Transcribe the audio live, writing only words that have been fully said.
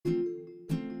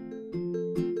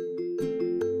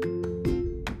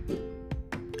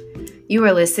You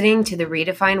are listening to the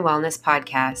Redefine Wellness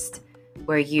podcast,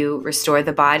 where you restore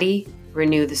the body,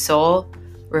 renew the soul,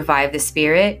 revive the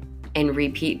spirit, and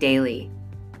repeat daily.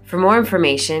 For more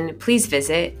information, please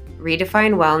visit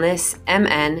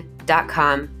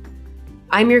redefinewellnessmn.com.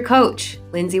 I'm your coach,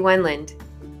 Lindsay Wendland.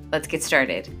 Let's get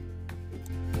started.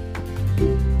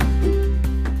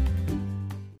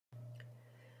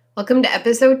 Welcome to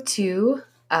episode 2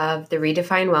 of the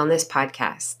Redefine Wellness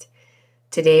podcast.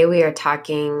 Today we are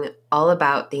talking all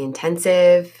about the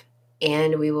intensive,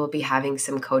 and we will be having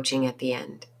some coaching at the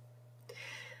end.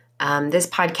 This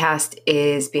podcast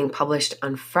is being published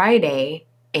on Friday,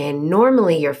 and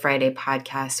normally your Friday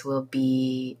podcast will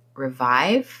be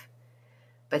Revive,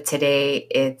 but today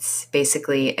it's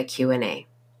basically a Q&A.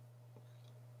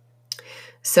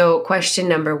 So question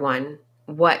number 1,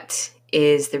 what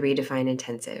is the Redefine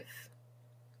Intensive?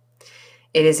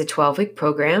 It is a 12-week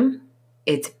program.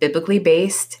 It's biblically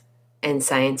based and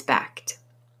science-backed.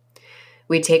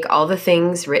 We take all the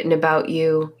things written about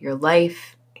you, your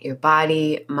life, your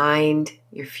body, mind,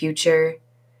 your future,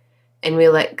 and we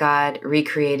let God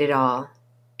recreate it all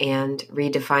and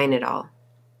redefine it all.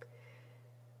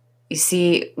 You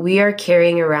see, we are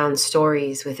carrying around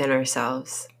stories within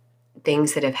ourselves,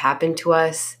 things that have happened to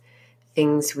us,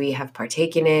 things we have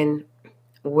partaken in,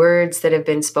 words that have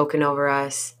been spoken over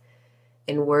us,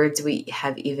 and words we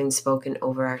have even spoken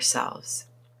over ourselves.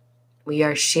 We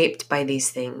are shaped by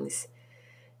these things.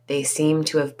 They seem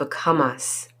to have become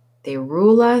us. They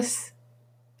rule us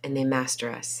and they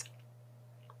master us.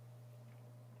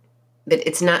 But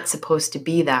it's not supposed to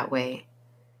be that way.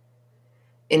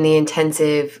 In the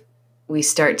intensive, we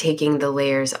start taking the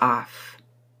layers off.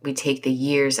 We take the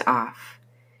years off.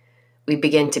 We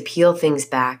begin to peel things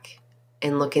back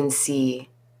and look and see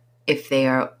if they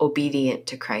are obedient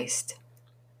to Christ,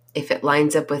 if it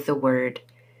lines up with the Word,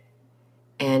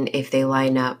 and if they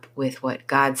line up with what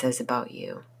God says about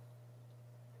you.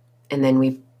 And then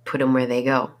we put them where they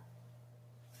go.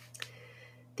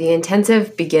 The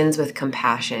intensive begins with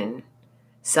compassion,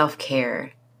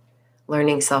 self-care,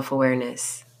 learning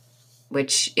self-awareness,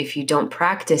 which, if you don't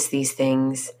practice these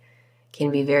things,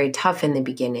 can be very tough in the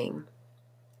beginning.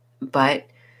 But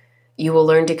you will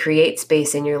learn to create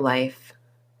space in your life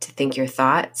to think your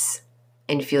thoughts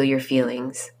and feel your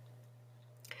feelings.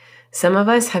 Some of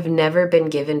us have never been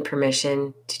given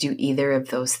permission to do either of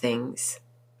those things.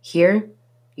 Here,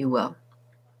 you will.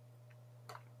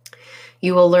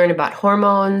 You will learn about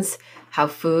hormones, how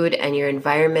food and your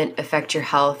environment affect your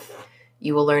health.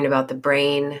 You will learn about the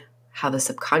brain, how the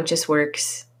subconscious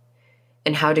works,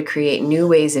 and how to create new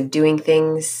ways of doing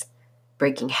things,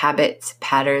 breaking habits,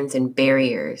 patterns, and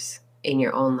barriers in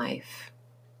your own life.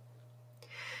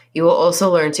 You will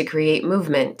also learn to create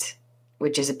movement,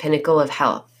 which is a pinnacle of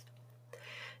health.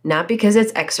 Not because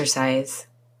it's exercise,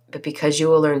 but because you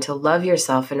will learn to love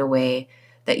yourself in a way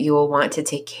that you will want to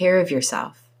take care of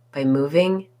yourself by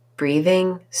moving,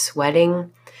 breathing,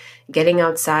 sweating, getting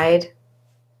outside,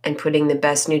 and putting the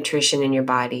best nutrition in your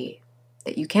body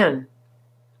that you can.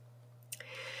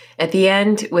 At the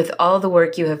end, with all the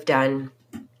work you have done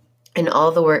and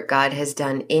all the work God has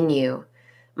done in you,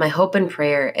 my hope and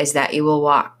prayer is that you will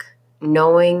walk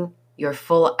knowing your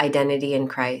full identity in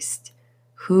Christ,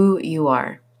 who you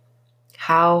are,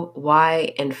 how,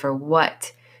 why, and for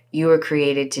what you were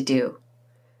created to do.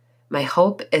 My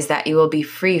hope is that you will be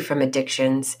free from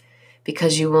addictions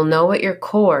because you will know at your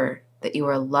core that you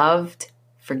are loved,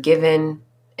 forgiven,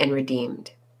 and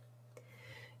redeemed.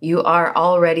 You are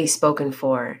already spoken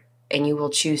for, and you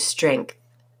will choose strength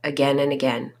again and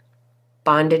again.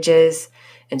 Bondages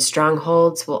and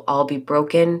strongholds will all be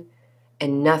broken,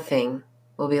 and nothing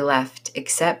will be left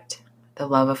except the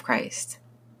love of Christ.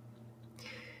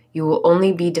 You will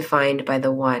only be defined by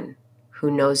the one who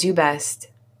knows you best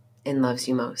and loves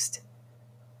you most.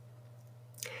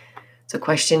 So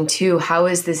question 2, how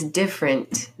is this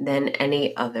different than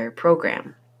any other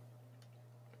program?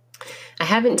 I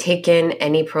haven't taken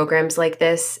any programs like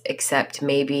this except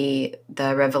maybe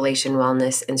the Revelation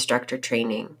Wellness Instructor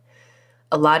Training.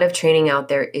 A lot of training out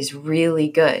there is really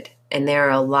good, and there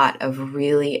are a lot of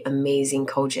really amazing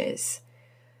coaches.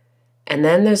 And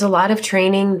then there's a lot of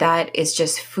training that is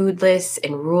just food lists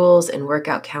and rules and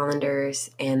workout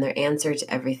calendars, and their answer to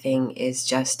everything is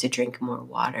just to drink more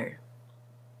water.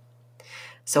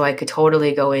 So I could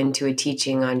totally go into a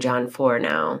teaching on John 4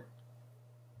 now.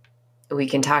 We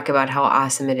can talk about how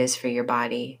awesome it is for your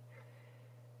body.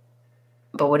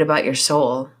 But what about your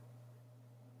soul?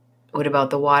 What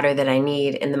about the water that I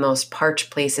need in the most parched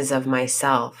places of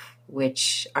myself,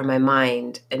 which are my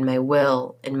mind and my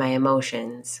will and my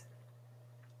emotions?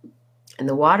 And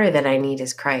the water that I need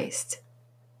is Christ.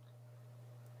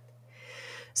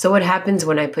 So what happens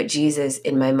when I put Jesus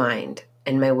in my mind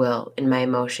and my will and my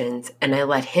emotions and I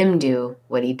let him do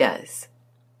what he does?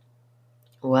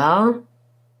 Well,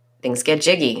 things get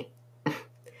jiggy.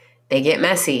 They get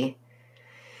messy.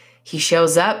 He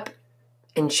shows up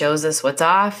and shows us what's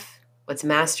off, what's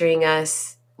mastering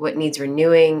us, what needs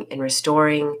renewing and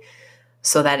restoring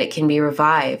so that it can be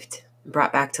revived,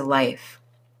 brought back to life,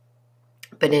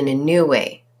 but in a new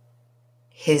way,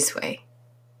 his way.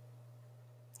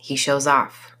 He shows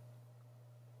off.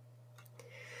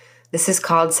 This is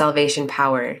called salvation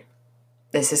power.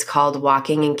 This is called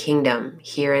walking in kingdom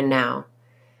here and now,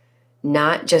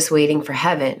 not just waiting for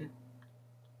heaven.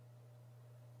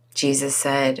 Jesus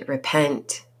said,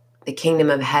 repent, the kingdom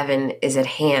of heaven is at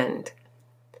hand.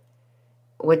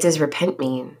 What does repent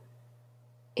mean?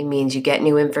 It means you get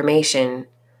new information,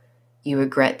 you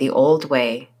regret the old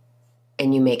way,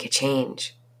 and you make a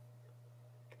change.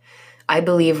 I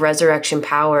believe resurrection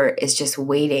power is just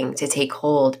waiting to take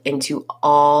hold into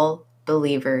all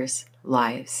believers'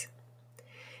 lives.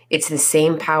 It's the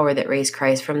same power that raised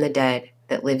Christ from the dead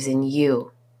that lives in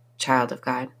you, child of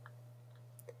God.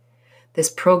 This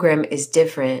program is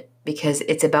different because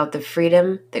it's about the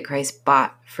freedom that Christ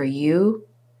bought for you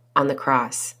on the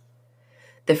cross.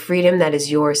 The freedom that is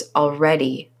yours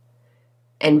already,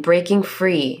 and breaking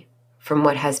free from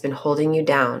what has been holding you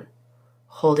down,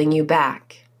 holding you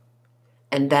back.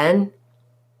 And then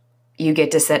you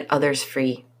get to set others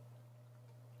free.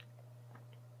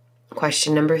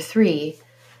 Question number 3,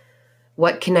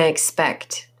 what can I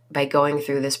expect by going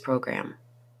through this program?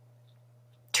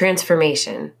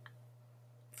 Transformation,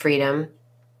 freedom,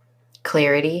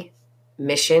 clarity,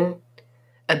 mission,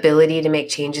 ability to make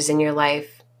changes in your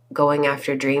life, going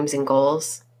after dreams and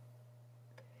goals.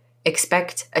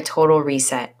 Expect a total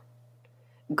reset.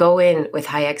 Go in with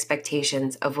high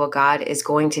expectations of what God is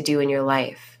going to do in your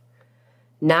life.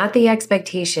 Not the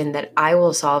expectation that I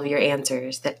will solve your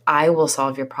answers, that I will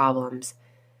solve your problems,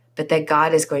 but that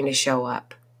God is going to show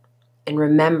up. And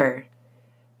remember,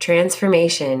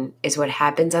 transformation is what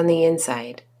happens on the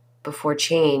inside before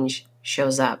change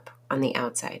shows up on the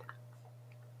outside.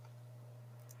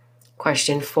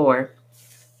 Question 4,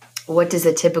 what does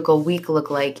a typical week look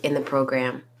like in the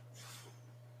program?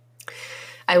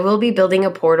 I will be building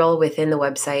a portal within the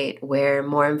website where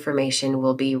more information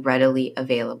will be readily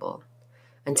available.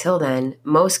 Until then,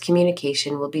 most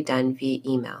communication will be done via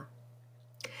email.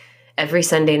 Every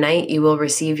Sunday night, you will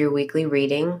receive your weekly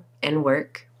reading and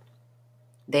work.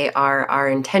 They are our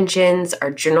intentions,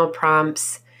 our journal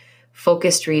prompts,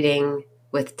 focused reading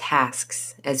with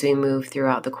tasks as we move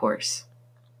throughout the course.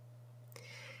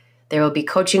 There will be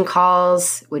coaching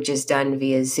calls, which is done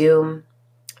via Zoom.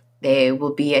 There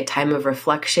will be a time of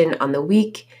reflection on the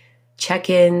week,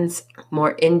 check-ins,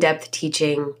 more in-depth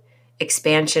teaching,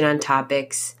 expansion on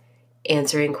topics,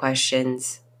 answering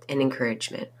questions, and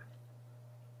encouragement.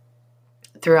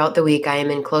 Throughout the week, I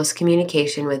am in close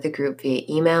communication with the group via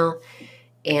email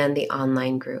and the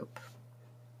online group.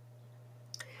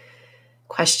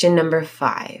 Question number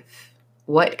 5,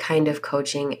 what kind of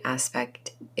coaching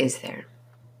aspect is there?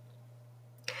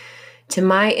 To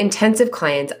my intensive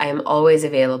clients, I am always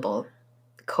available.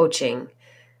 Coaching.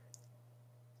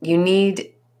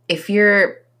 If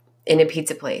you're in a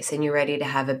pizza place and you're ready to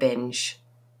have a binge,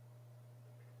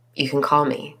 you can call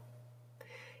me.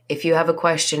 If you have a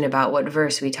question about what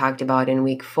verse we talked about in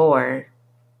week 4,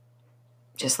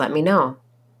 just let me know.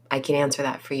 I can answer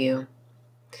that for you.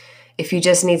 If you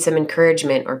just need some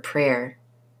encouragement or prayer,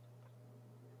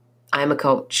 I'm a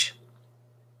coach.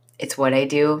 It's what I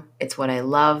do. It's what I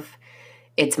love.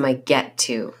 It's my get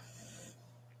to.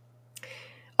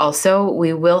 Also,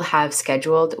 we will have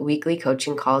scheduled weekly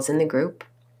coaching calls in the group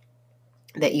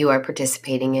that you are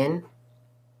participating in.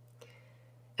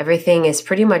 Everything is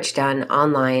pretty much done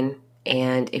online,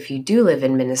 and if you do live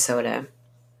in Minnesota,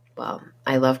 well,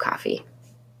 I love coffee.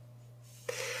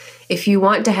 If you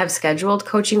want to have scheduled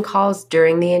coaching calls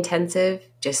during the intensive,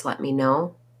 just let me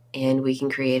know, and we can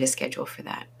create a schedule for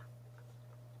that.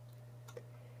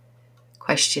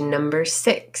 Question number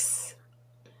 6.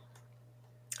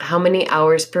 How many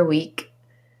hours per week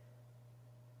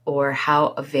or how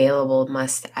available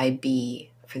must I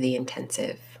be for the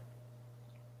intensive?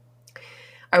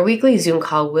 Our weekly Zoom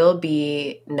call will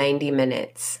be 90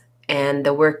 minutes, and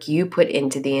the work you put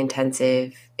into the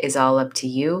intensive is all up to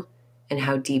you and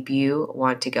how deep you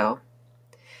want to go.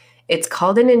 It's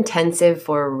called an intensive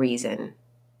for a reason.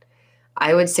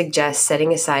 I would suggest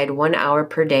setting aside 1 hour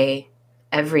per day,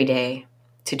 every day,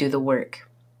 to do the work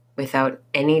without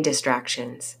any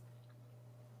distractions.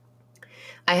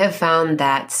 I have found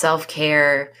that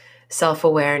self-care,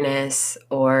 self-awareness,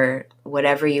 or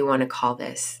whatever you want to call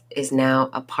this, is now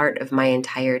a part of my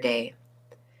entire day.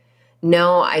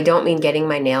 No, I don't mean getting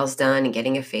my nails done and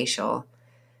getting a facial.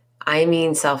 I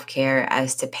mean self-care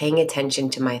as to paying attention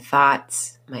to my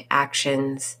thoughts, my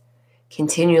actions,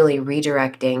 continually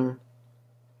redirecting,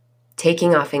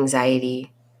 taking off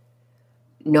anxiety,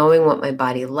 knowing what my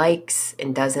body likes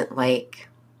and doesn't like.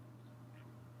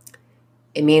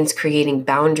 It means creating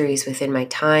boundaries within my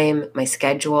time, my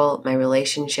schedule, my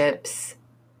relationships,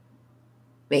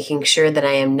 making sure that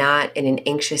I am not in an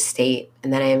anxious state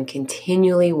and that I am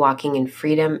continually walking in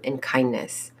freedom and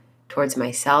kindness towards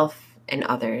myself and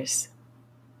others.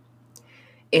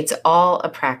 It's all a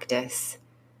practice,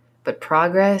 but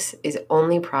progress is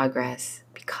only progress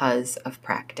because of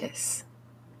practice.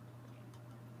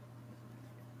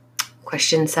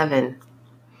 Question 7.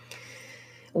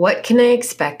 What can I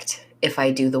expect if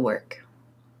I do the work?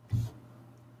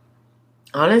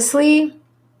 Honestly,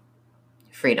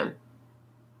 freedom.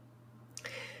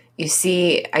 You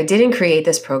see, I didn't create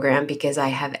this program because I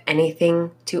have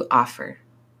anything to offer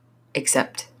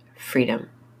except freedom.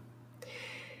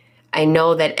 I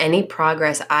know that any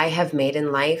progress I have made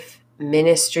in life,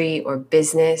 ministry, or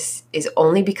business is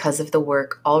only because of the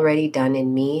work already done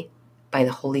in me by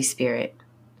the Holy Spirit.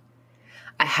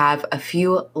 I have a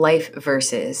few life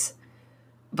verses,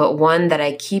 but one that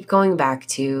I keep going back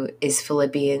to is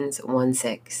Philippians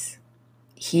 1:6.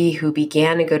 He who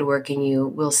began a good work in you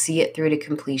will see it through to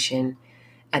completion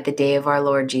at the day of our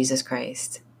Lord Jesus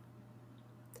Christ.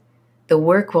 The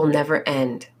work will never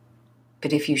end,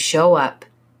 but if you show up,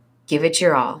 give it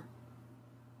your all.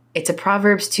 It's a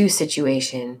Proverbs 2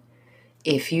 situation.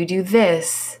 If you do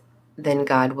this, then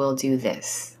God will do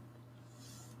this.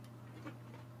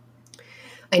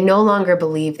 I no longer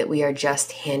believe that we are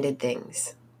just handed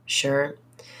things. Sure,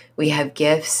 we have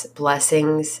gifts,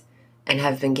 blessings, and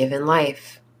have been given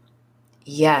life.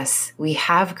 Yes, we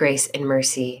have grace and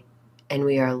mercy, and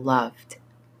we are loved.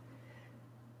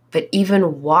 But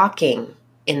even walking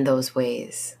in those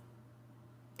ways,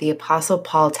 the Apostle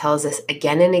Paul tells us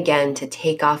again and again to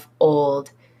take off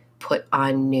old, put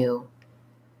on new.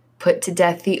 Put to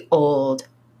death the old,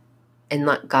 and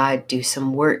let God do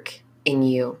some work in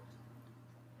you.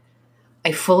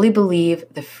 I fully believe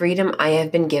the freedom I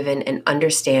have been given and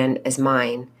understand as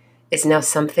mine is now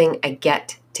something I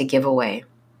get to give away.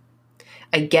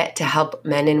 I get to help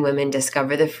men and women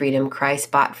discover the freedom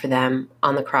Christ bought for them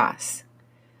on the cross.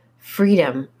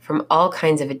 Freedom from all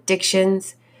kinds of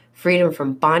addictions, freedom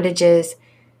from bondages,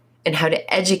 and how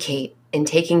to educate in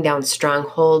taking down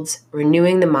strongholds,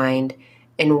 renewing the mind,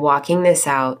 and walking this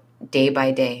out day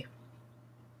by day.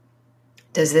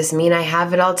 Does this mean I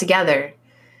have it all together?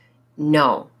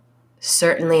 No,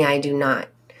 certainly I do not.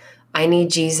 I need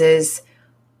Jesus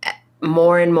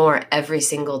more and more every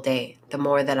single day, the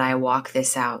more that I walk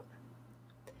this out.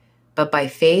 But by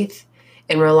faith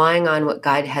and relying on what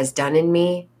God has done in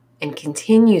me and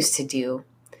continues to do,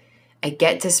 I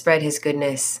get to spread his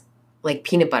goodness like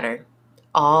peanut butter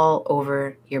all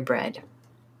over your bread.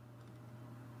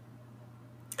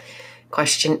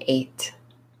 Question 8.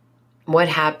 What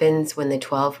happens when the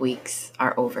 12 weeks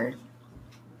are over?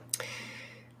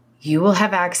 You will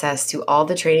have access to all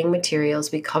the training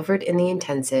materials we covered in the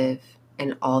intensive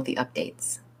and all the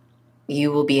updates.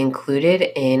 You will be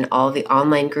included in all the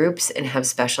online groups and have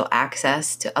special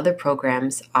access to other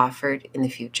programs offered in the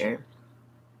future.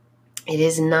 It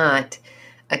is not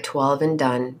a 12 and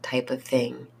done type of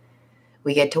thing.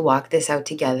 We get to walk this out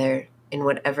together in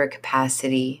whatever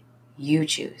capacity you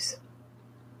choose.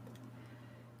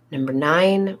 Number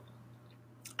 9,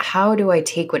 how do I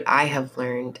take what I have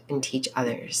learned and teach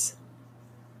others?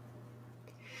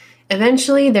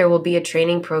 Eventually, there will be a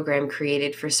training program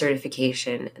created for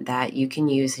certification that you can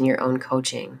use in your own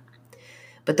coaching.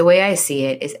 But the way I see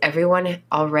it is everyone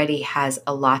already has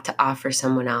a lot to offer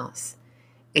someone else.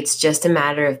 It's just a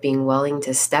matter of being willing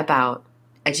to step out,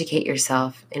 educate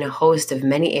yourself in a host of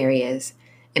many areas,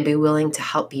 and be willing to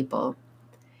help people.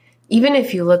 Even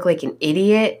if you look like an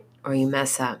idiot or you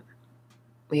mess up.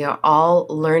 We are all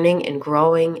learning and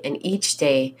growing, and each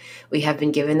day we have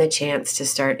been given the chance to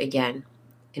start again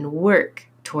and work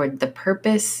toward the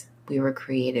purpose we were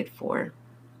created for.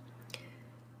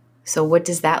 So what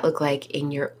does that look like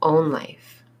in your own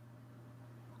life?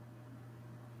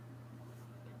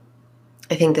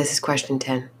 I think this is question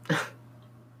 10.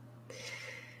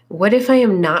 What if I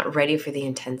am not ready for the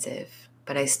intensive,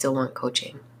 but I still want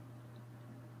coaching?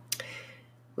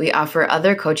 We offer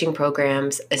other coaching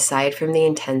programs aside from the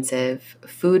intensive,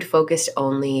 food-focused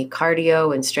only,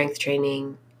 cardio and strength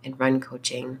training, and run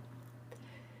coaching.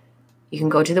 You can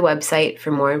go to the website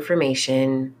for more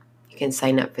information. You can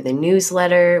sign up for the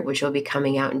newsletter, which will be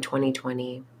coming out in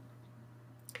 2020.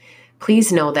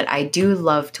 Please know that I do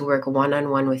love to work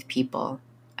one-on-one with people.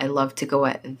 I love to go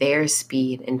at their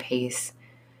speed and pace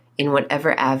in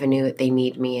whatever avenue they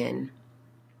need me in.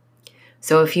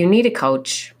 So if you need a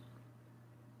coach,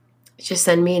 just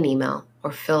send me an email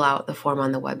or fill out the form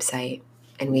on the website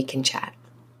and we can chat.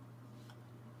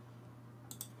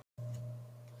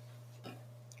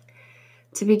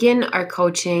 To begin our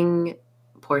coaching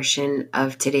portion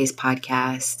of today's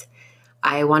podcast,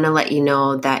 I want to let you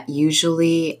know that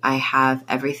usually I have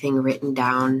everything written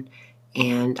down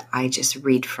and I just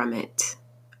read from it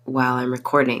while I'm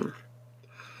recording.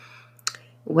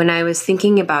 When I was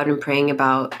thinking about and praying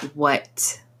about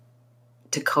what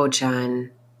to coach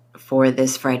on for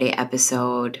this Friday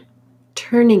episode,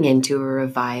 turning into a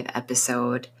Revive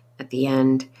episode at the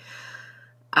end,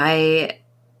 I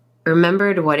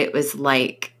remembered what it was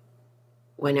like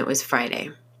when it was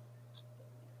Friday.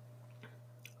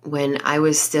 When I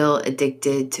was still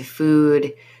addicted to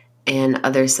food and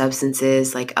other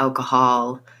substances like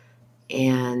alcohol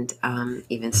and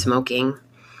even smoking,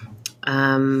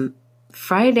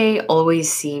 Friday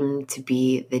always seemed to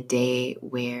be the day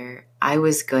where I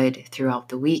was good throughout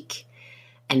the week,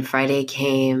 and Friday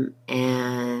came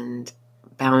and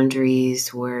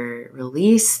boundaries were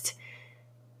released,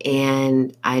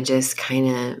 and I just kind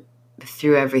of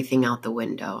threw everything out the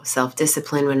window.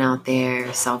 Self-discipline went out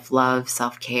there, self-love,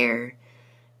 self-care.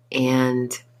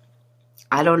 And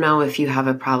I don't know if you have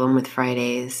a problem with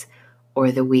Fridays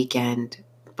or the weekend,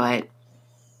 but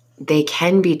they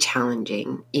can be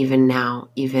challenging even now,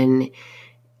 even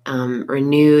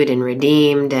renewed and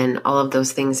redeemed and all of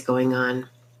those things going on.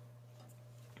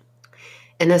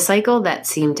 And the cycle that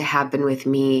seemed to happen with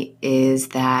me is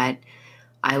that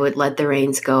I would let the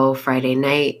reins go Friday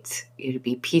night. It would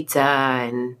be pizza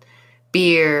and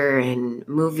beer and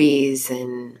movies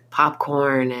and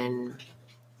popcorn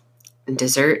and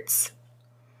desserts,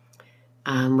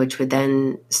 which would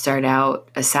then start out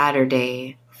a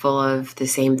Saturday full of the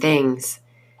same things,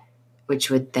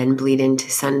 which would then bleed into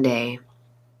Sunday.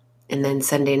 And then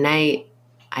Sunday night,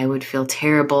 I would feel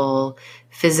terrible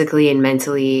physically and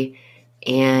mentally,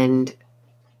 and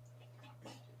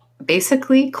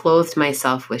basically clothed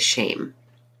myself with shame.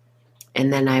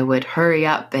 And then I would hurry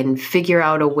up and figure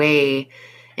out a way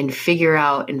and figure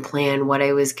out and plan what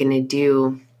I was going to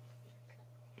do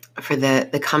for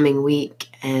the coming week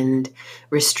and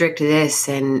restrict this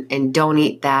and don't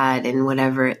eat that and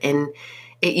whatever. And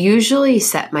it usually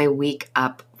set my week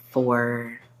up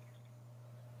for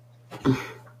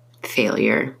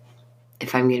failure,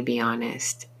 if I'm going to be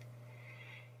honest.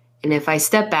 And if I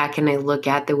step back and I look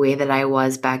at the way that I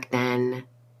was back then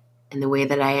and the way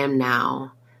that I am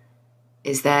now,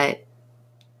 is that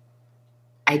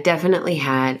I definitely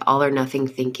had all or nothing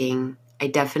thinking. I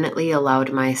definitely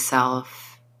allowed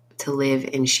myself to live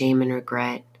in shame and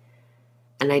regret.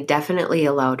 And I definitely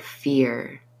allowed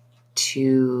fear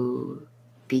to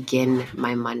begin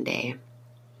my Monday.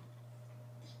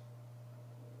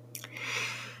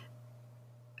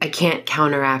 I can't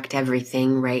counteract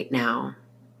everything right now.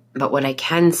 But what I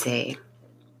can say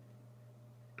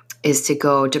is to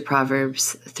go to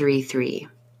Proverbs 3:3.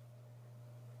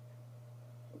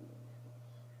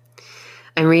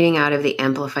 I'm reading out of the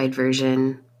Amplified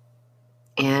Version,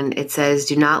 and it says,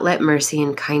 "Do not let mercy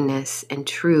and kindness and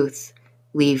truth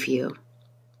leave you.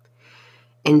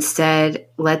 Instead,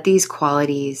 let these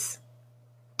qualities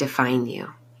define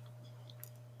you.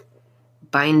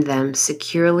 Bind them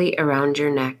securely around your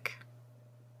neck.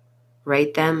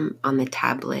 Write them on the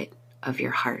tablet of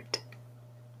your heart."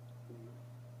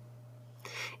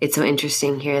 It's so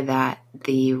interesting here that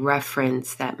the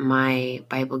reference that my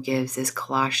Bible gives is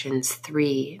Colossians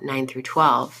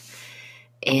 3:9-12.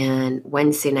 And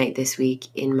Wednesday night this week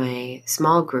in my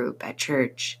small group at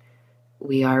church,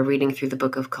 we are reading through the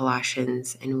book of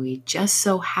Colossians, and we just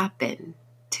so happen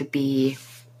to be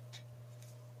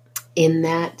in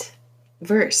that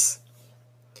verse.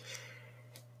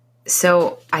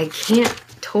 So I can't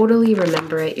totally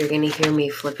remember it. You're going to hear me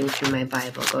flipping through my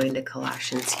Bible, going to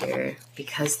Colossians here,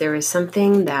 because there was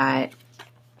something that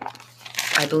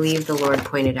I believe the Lord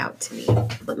pointed out to me.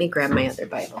 Let me grab my other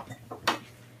Bible.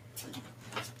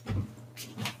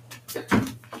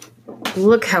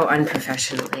 Look how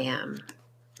unprofessional I am.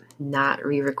 Not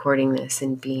re-recording this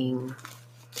and being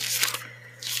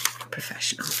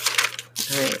professional.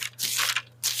 All right.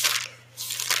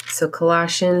 So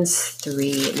Colossians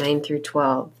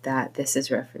 3:9-12, that this is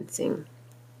referencing.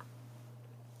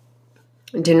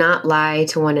 "Do not lie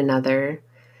to one another,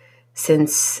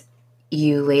 since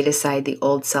you laid aside the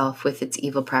old self with its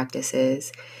evil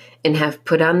practices and have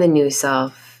put on the new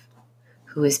self,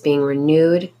 who is being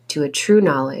renewed to a true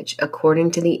knowledge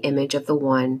according to the image of the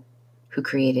one who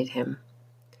created him.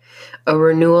 A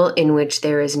renewal in which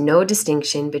there is no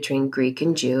distinction between Greek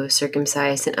and Jew,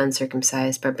 circumcised and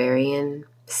uncircumcised, barbarian,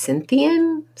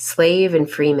 Scythian, slave and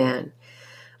free man,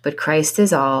 but Christ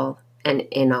is all and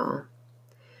in all.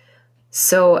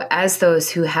 So, as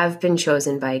those who have been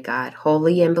chosen by God,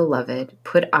 holy and beloved,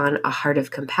 put on a heart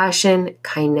of compassion,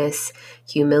 kindness,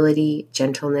 humility,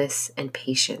 gentleness, and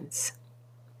patience.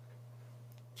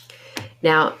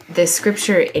 Now, this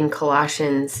scripture in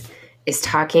Colossians is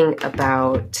talking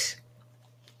about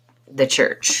the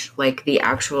church, like the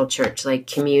actual church, like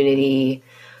community,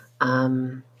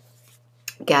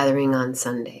 gathering on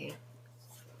Sunday.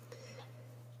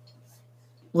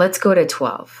 Let's go to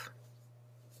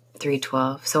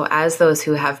 3:12. So as those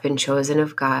who have been chosen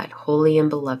of God, holy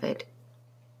and beloved.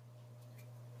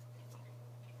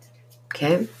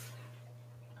 Okay?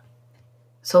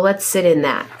 So let's sit in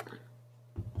that.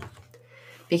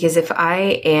 Because if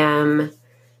I am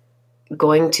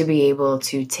going to be able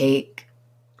to take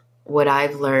what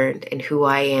I've learned and who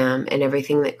I am and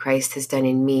everything that Christ has done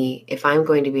in me, if I'm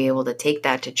going to be able to take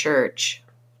that to church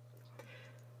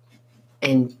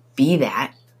and be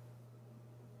that,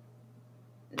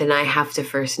 then I have to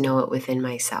first know it within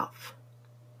myself.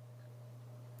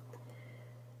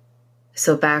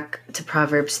 So back to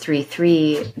Proverbs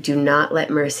 3:3, do not let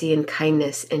mercy and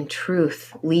kindness and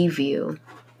truth leave you.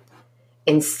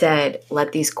 Instead,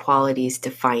 let these qualities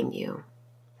define you.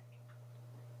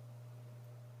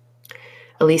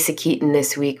 Elisa Keaton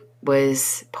this week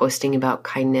was posting about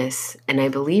kindness, and I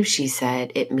believe she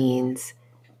said it means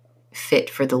fit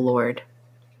for the Lord.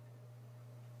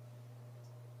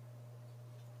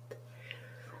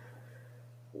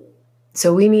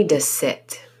 So we need to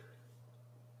sit,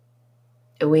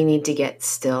 and we need to get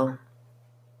still,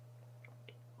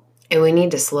 and we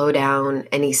need to slow down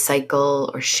any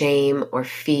cycle or shame or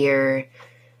fear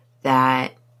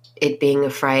that it being a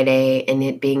Friday and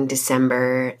it being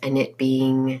December and it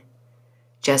being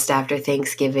just after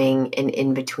Thanksgiving and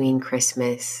in between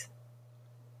Christmas.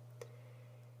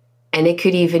 And it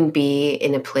could even be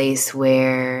in a place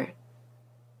where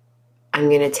I'm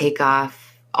going to take off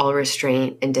all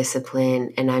restraint and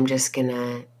discipline and I'm just going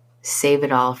to save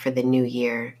it all for the new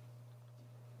year.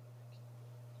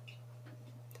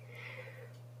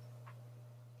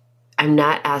 I'm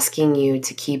not asking you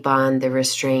to keep on the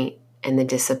restraint and the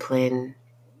discipline.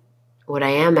 What I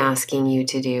am asking you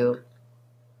to do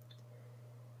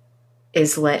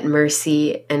is let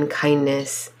mercy and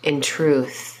kindness and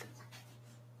truth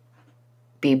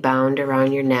be bound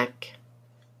around your neck.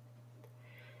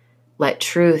 Let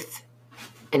truth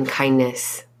and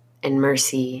kindness and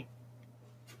mercy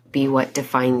be what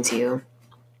defines you.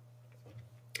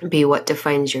 Be what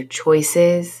defines your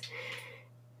choices.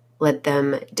 Let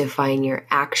them define your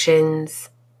actions.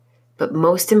 But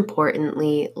most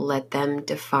importantly, let them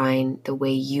define the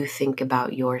way you think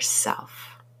about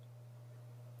yourself.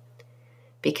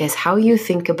 Because how you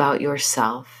think about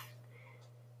yourself,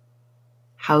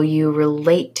 how you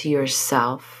relate to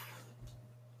yourself,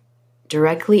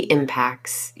 directly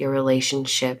impacts your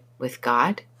relationship with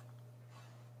God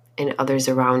and others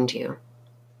around you.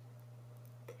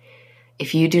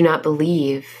 If you do not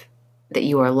believe that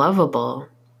you are lovable,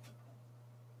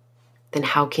 then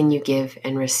how can you give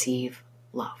and receive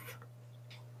love?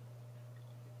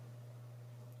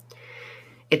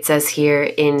 It says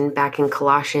here back in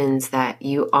Colossians that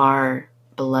you are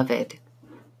beloved.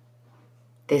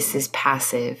 This is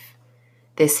passive.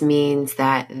 This means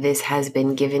that this has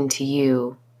been given to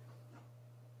you.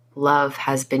 Love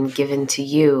has been given to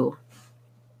you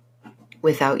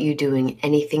without you doing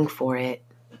anything for it.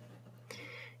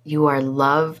 You are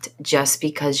loved just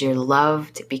because you're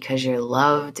loved, because you're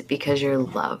loved, because you're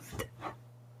loved.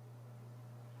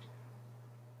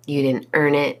 You didn't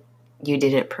earn it. You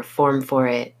didn't perform for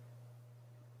it.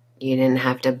 You didn't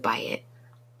have to buy it.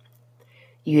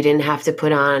 You didn't have to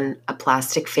put on a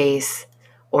plastic face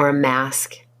or a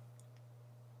mask.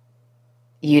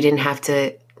 You didn't have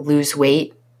to lose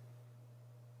weight.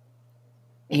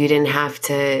 You didn't have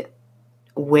to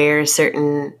wear a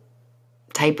certain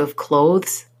type of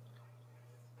clothes.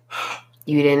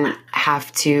 You didn't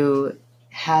have to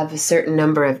have a certain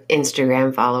number of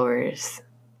Instagram followers.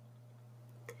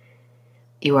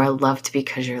 You are loved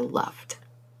because you're loved.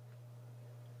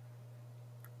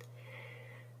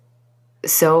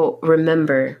 So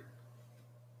remember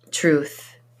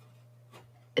truth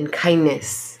and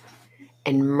kindness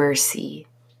and mercy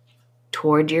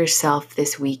toward yourself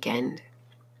this weekend.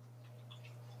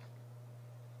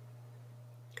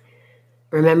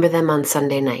 Remember them on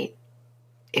Sunday night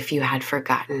if you had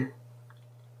forgotten.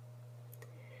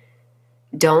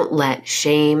 Don't let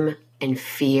shame and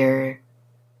fear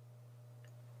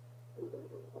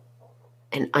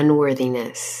and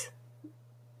unworthiness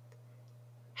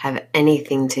have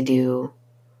anything to do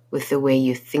with the way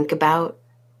you think about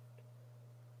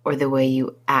or the way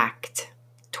you act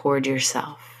toward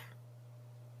yourself.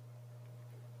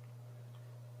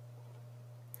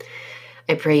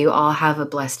 I pray you all have a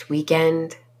blessed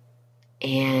weekend,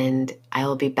 and I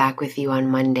will be back with you on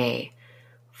Monday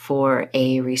for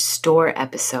a restore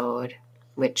episode,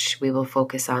 which we will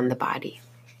focus on the body.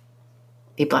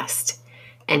 Be blessed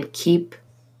and keep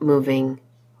moving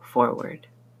forward.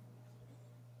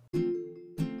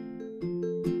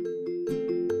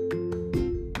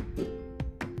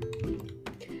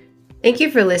 Thank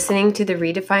you for listening to the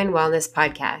Redefined Wellness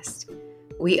Podcast.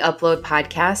 We upload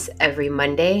podcasts every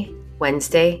Monday,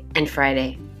 Wednesday, and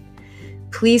Friday.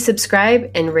 Please subscribe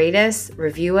and rate us,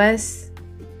 review us.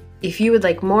 If you would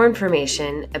like more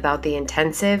information about the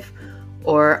intensive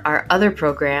or our other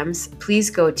programs, please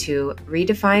go to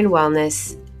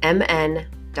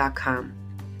redefinedwellnessmn.com.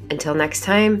 Until next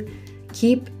time,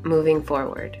 keep moving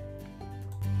forward.